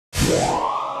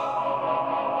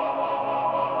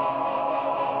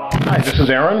Hi, this is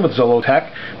Aaron with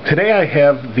Zollotech. Today I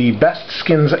have the best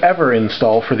skins ever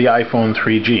installed for the iPhone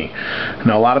 3G.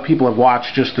 Now, a lot of people have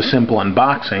watched just the simple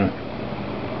unboxing,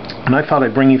 and I thought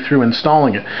I'd bring you through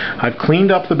installing it. I've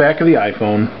cleaned up the back of the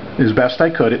iPhone as best I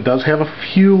could. It does have a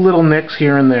few little nicks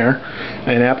here and there,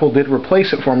 and Apple did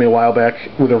replace it for me a while back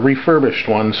with a refurbished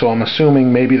one, so I'm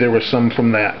assuming maybe there was some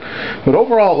from that. But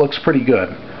overall, it looks pretty good.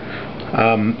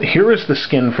 Here is the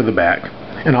skin for the back.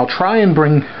 And I'll try and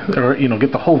bring, or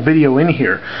get the whole video in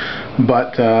here,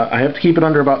 but I have to keep it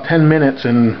under about 10 minutes,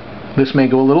 and this may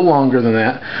go a little longer than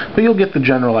that, but you'll get the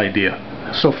general idea.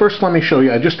 So first let me show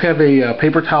you. I just have a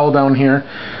paper towel down here.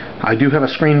 I do have a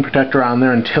screen protector on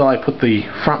there until I put the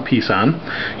front piece on.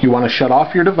 You want to shut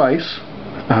off your device,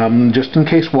 just in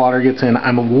case water gets in.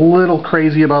 I'm a little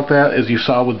crazy about that, as you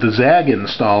saw with the Zagg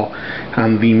install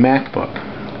on the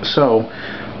MacBook. So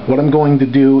what I'm going to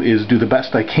do is do the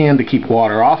best I can to keep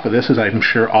water off of this, as I'm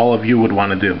sure all of you would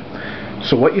want to do.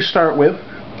 So what you start with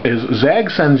is Zagg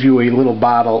sends you a little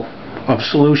bottle of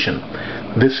solution.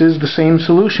 This is the same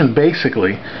solution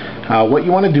basically. What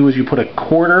you want to do is you put a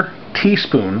 1/4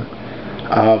 teaspoon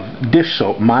of dish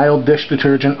soap, mild dish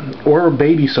detergent, or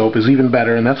baby soap is even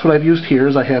better, and that's what I've used here,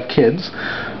 as I have kids.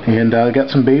 And I got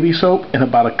some baby soap and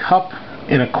about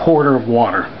 1.25 cups of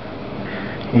water.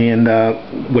 And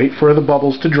wait for the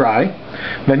bubbles to dry.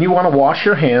 Then you want to wash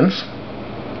your hands,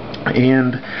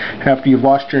 and after you've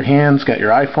washed your hands, got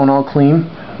your iPhone all clean,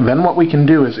 then what we can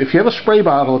do is, if you have a spray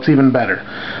bottle, it's even better,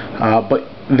 but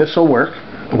this will work.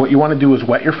 What you want to do is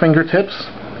wet your fingertips.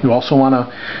 You also want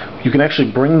to, you can actually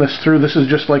bring this through. This is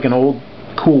just like an old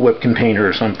Cool Whip container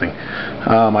or something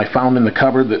I found in the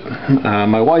cupboard that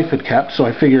my wife had kept, so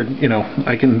I figured,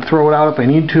 I can throw it out if I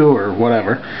need to or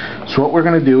whatever. So what we're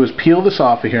going to do is peel this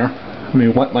off of here. Let me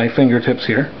wet my fingertips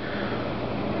here.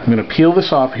 I'm going to peel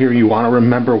this off here. You want to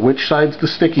remember which side's the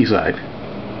sticky side.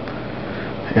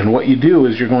 And what you do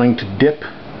is you're going to dip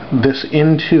this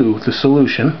into the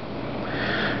solution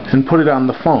and put it on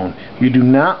the phone. You do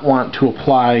not want to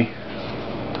apply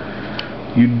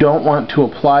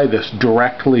this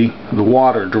directly, the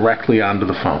water directly onto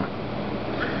the phone.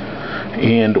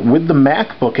 And with the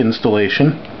MacBook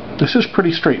installation, this is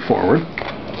pretty straightforward.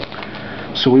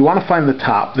 So we want to find the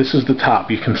top. This is the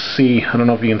top. You can see, I don't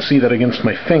know if you can see that against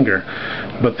my finger,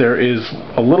 but there is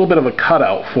a little bit of a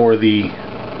cutout for the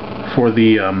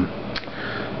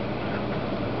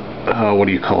what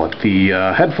do you call it? The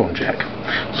headphone jack.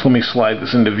 So let me slide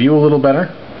this into view a little better.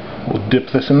 We'll dip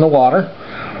this in the water.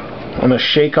 I'm going to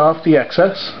shake off the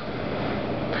excess.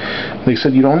 They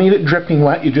said you don't need it dripping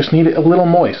wet, you just need it a little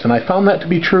moist, and I found that to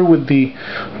be true with the,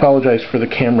 apologize for the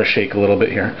camera shake a little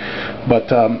bit here,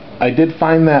 but I did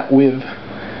find that with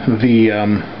the,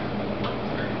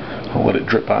 I'll let it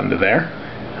drip onto there.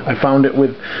 I found it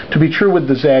to be true with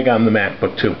the Zagg on the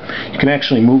MacBook too. You can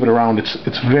actually move it around.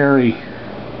 It's very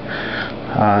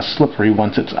slippery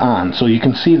once it's on, so you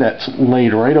can see that's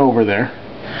laid right over there.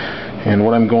 And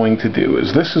what I'm going to do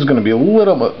is, this is going to be a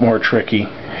little bit more tricky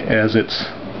as it's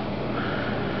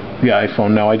the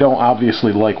iPhone. Now, I don't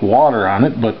obviously like water on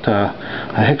it, but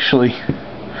I actually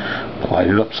applied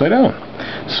it upside down.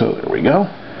 So there we go.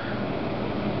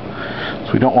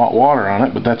 So we don't want water on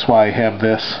it, but that's why I have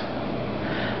this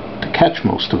to catch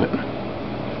most of it.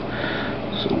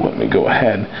 So let me go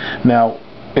ahead. Now,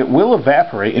 it will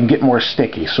evaporate and get more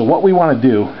sticky. So what we want to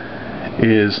do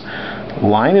is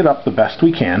line it up the best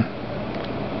we can,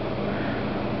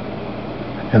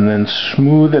 and then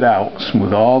smooth it out,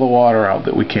 smooth all the water out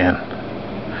that we can.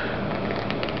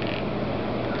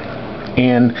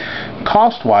 And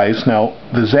cost-wise, now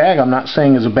the Zagg I'm not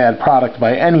saying is a bad product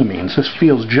by any means. This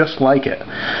feels just like it.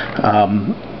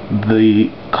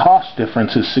 The cost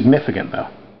difference is significant though.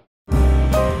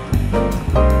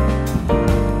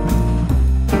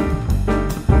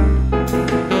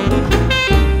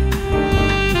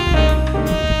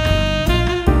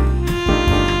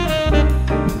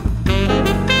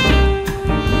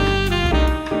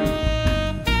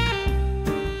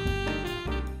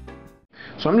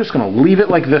 So I'm just going to leave it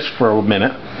like this for a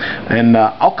minute, and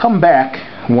I'll come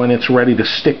back when it's ready to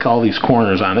stick all these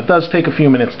corners on. It does take a few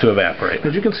minutes to evaporate.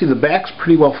 As you can see, the back's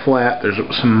pretty well flat. There's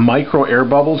some micro air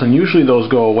bubbles, and usually those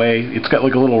go away. It's got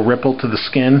like a little ripple to the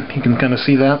skin. You can kind of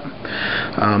see that.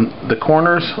 The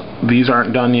corners, these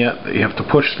aren't done yet. You have to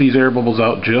push these air bubbles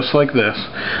out just like this.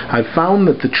 I found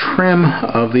that the trim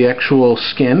of the actual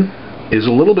skin is a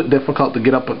little bit difficult to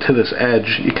get up to this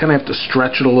edge. You kind of have to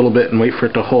stretch it a little bit and wait for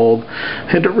it to hold. I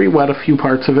had to re-wet a few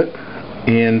parts of it,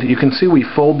 and you can see we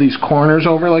fold these corners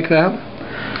over like that.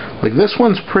 Like this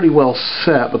one's pretty well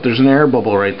set, but there's an air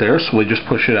bubble right there, so we just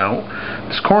push it out.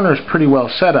 This corner is pretty well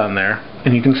set on there.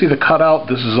 and you can see the cutout.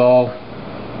 This is all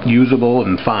usable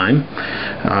and fine.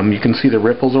 You can see the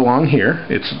ripples along here.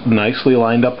 It's nicely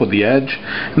lined up with the edge.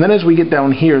 And then as we get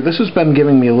down here, this has been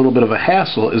giving me a little bit of a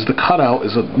hassle, is the cutout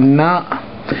is not,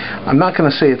 I'm not going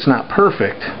to say it's not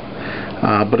perfect,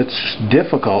 but it's just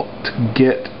difficult to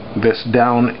get this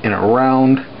down and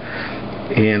around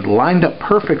and lined up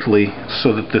perfectly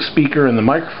so that the speaker and the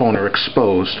microphone are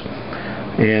exposed.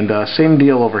 And same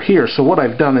deal over here. So what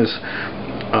I've done is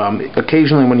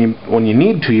occasionally when you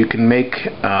need to, you can make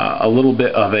a little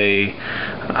bit of a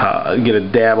get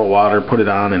a dab of water, put it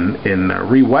on, and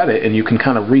re-wet it, and you can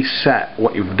kind of reset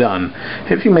what you've done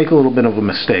if you make a little bit of a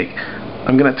mistake.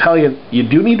 I'm going to tell you, you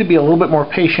do need to be a little bit more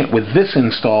patient with this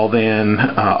install than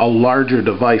a larger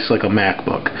device like a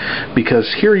MacBook,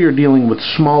 because here you're dealing with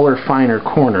smaller, finer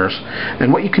corners,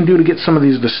 and what you can do to get some of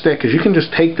these to stick is you can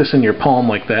just take this in your palm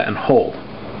like that and hold.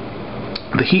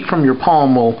 The heat from your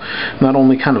palm will not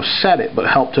only kind of set it, but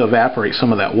help to evaporate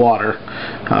some of that water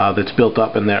that's built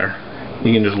up in there.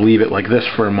 You can just leave it like this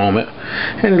for a moment,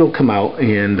 and it'll come out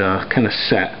and kind of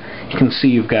set. You can see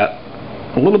you've got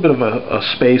a little bit of a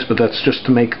space, but that's just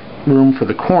to make room for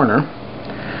the corner.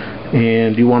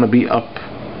 And you want to be up,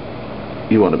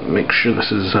 you want to make sure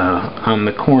this is on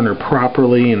the corner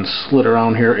properly and slid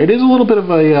around here. It is a little bit of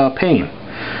a pain.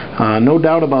 No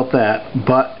doubt about that,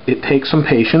 but it takes some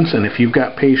patience, and if you've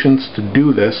got patience to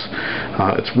do this,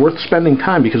 it's worth spending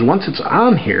time, because once it's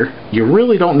on here, you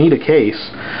really don't need a case.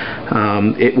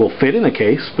 It will fit in a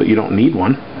case, but you don't need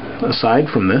one aside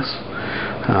from this.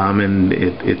 And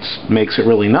it makes it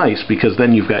really nice, because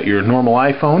then you've got your normal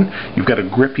iPhone, you've got a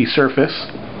grippy surface,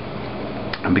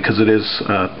 because it is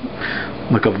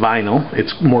like a vinyl.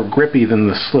 It's more grippy than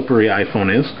the slippery iPhone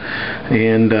is,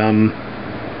 and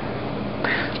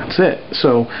that's it.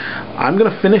 So I'm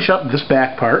going to finish up this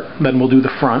back part, then we'll do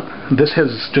the front. This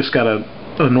has just got a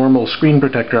normal screen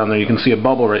protector on there. You can see a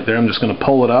bubble right there. I'm just going to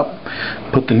pull it up,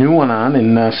 put the new one on,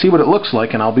 and see what it looks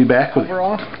like, and I'll be back with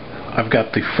overall. I've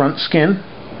got the front skin.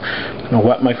 I'm going to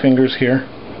wet my fingers here,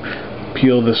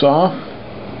 peel this off.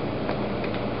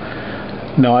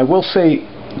 Now I will say,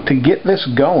 to get this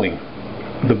going,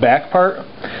 the back part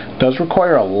does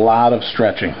require a lot of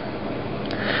stretching.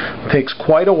 It takes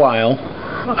quite a while.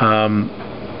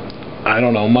 I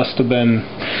don't know, must have been,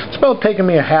 it's about taking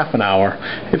me a half an hour.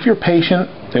 If you're patient,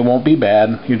 it won't be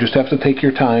bad. You just have to take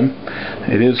your time.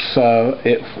 It is,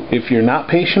 if you're not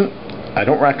patient, I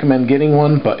don't recommend getting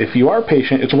one, but if you are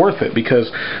patient, it's worth it,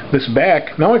 because this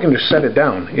back, now I can just set it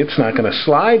down. It's not going to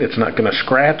slide, it's not going to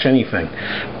scratch anything.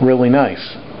 Really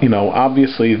nice. You know,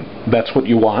 obviously that's what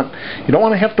you want. You don't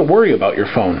want to have to worry about your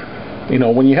phone. You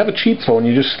know, when you have a cheap phone,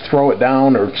 you just throw it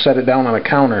down or set it down on a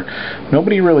counter.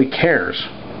 Nobody really cares,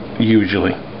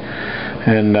 usually.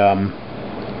 And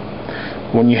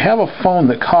when you have a phone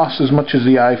that costs as much as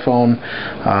the iPhone,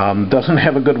 doesn't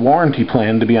have a good warranty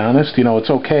plan, to be honest, you know, it's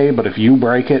okay, but if you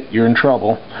break it, you're in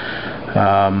trouble.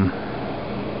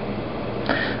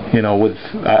 You know,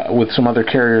 with some other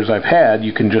carriers I've had,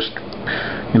 you can just,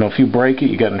 you know, if you break it,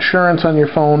 you got insurance on your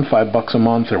phone, $5 a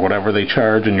month or whatever they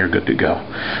charge, and you're good to go.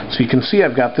 So you can see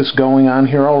I've got this going on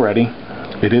here already.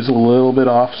 It is a little bit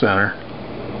off center.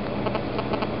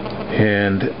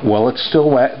 And while it's still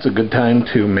wet, it's a good time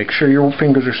to make sure your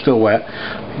fingers are still wet.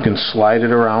 You can slide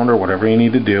it around or whatever you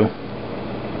need to do.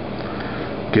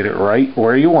 Get it right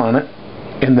where you want it,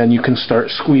 and then you can start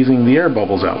squeezing the air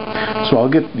bubbles out. So I'll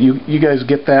get you guys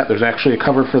get that. There's actually a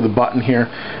cover for the button here,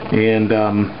 and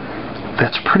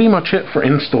that's pretty much it for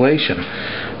installation.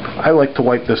 I like to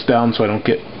wipe this down so I don't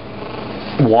get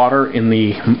water in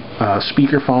the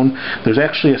speakerphone. There's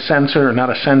actually a sensor, not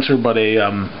a sensor, but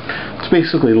it's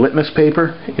basically litmus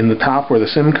paper in the top where the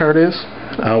SIM card is.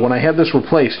 When I had this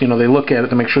replaced, you know, they look at it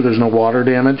to make sure there's no water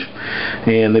damage,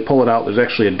 and they pull it out. There's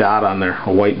actually a dot on there,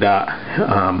 a white dot,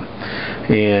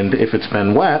 and if it's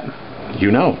been wet,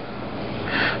 you know.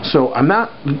 So I'm not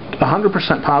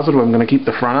 100% positive I'm going to keep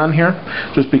the front on here,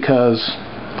 just because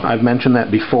I've mentioned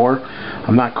that before.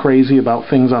 I'm not crazy about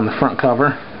things on the front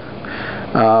cover,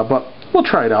 but we'll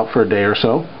try it out for a day or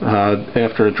so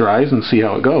after it dries and see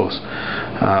how it goes.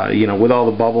 You know, with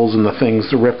all the bubbles and the things,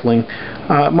 the rippling,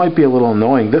 it might be a little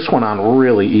annoying. This one on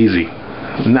really easy.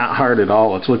 Not hard at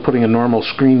all. It's like putting a normal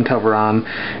screen cover on,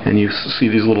 and you see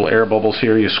these little air bubbles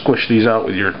here. You squish these out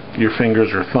with your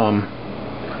fingers or thumb.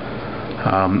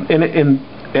 And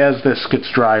as this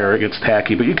gets drier, it gets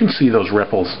tacky, but you can see those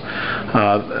ripples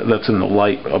that's in the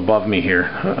light above me here.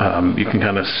 You can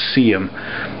kind of see them.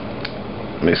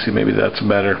 Let me see, maybe that's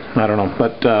better. I don't know,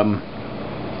 but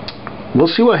we'll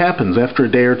see what happens after a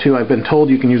day or two. I've been told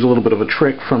you can use a little bit of a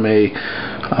trick from a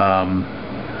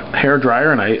hair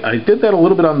dryer, and I did that a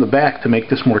little bit on the back to make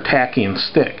this more tacky and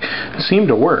stick. It seemed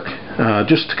to work,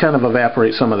 just to kind of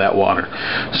evaporate some of that water.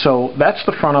 So that's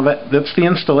the front of it. That's the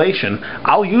installation.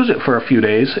 I'll use it for a few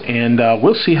days, and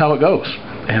we'll see how it goes,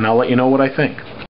 and I'll let you know what I think.